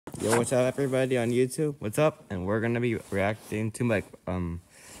Yo, what's up, everybody on YouTube? What's up? And we're gonna be reacting to the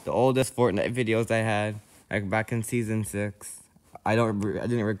oldest Fortnite videos I had back in season 6. I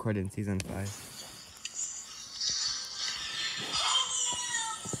didn't record in season 5.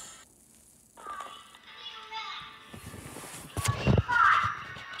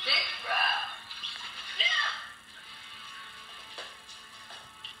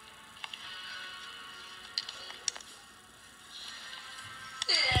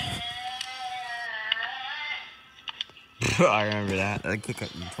 I remember that. That kick you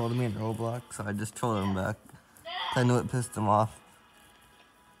trolled me in Roblox, so I just trolled him back. I knew it pissed him off.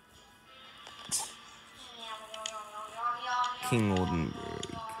 King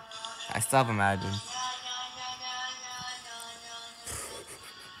Oldenburg. I still have Imagine.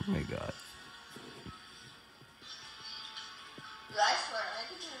 Oh my god. I swear, I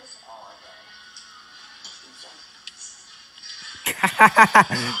could do this all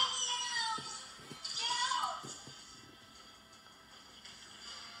day.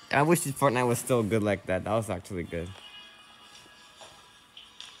 I wish Fortnite was still good like that. That was actually good.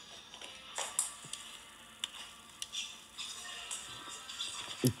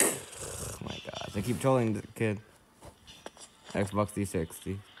 Oh my god. I keep trolling the kid. Xbox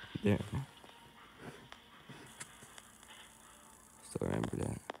 360. Yeah. Still remember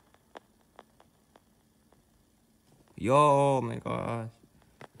that. Yo, oh my gosh.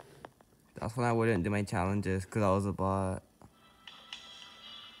 That's when I wouldn't do my challenges because I was a bot.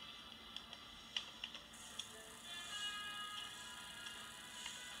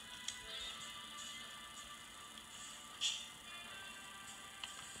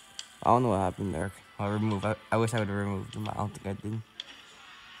 I don't know what happened there. I wish I would have removed them. I don't think I did.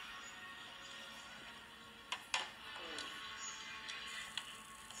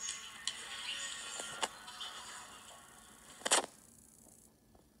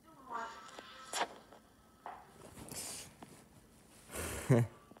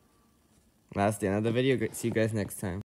 That's the end of the video. See you guys next time.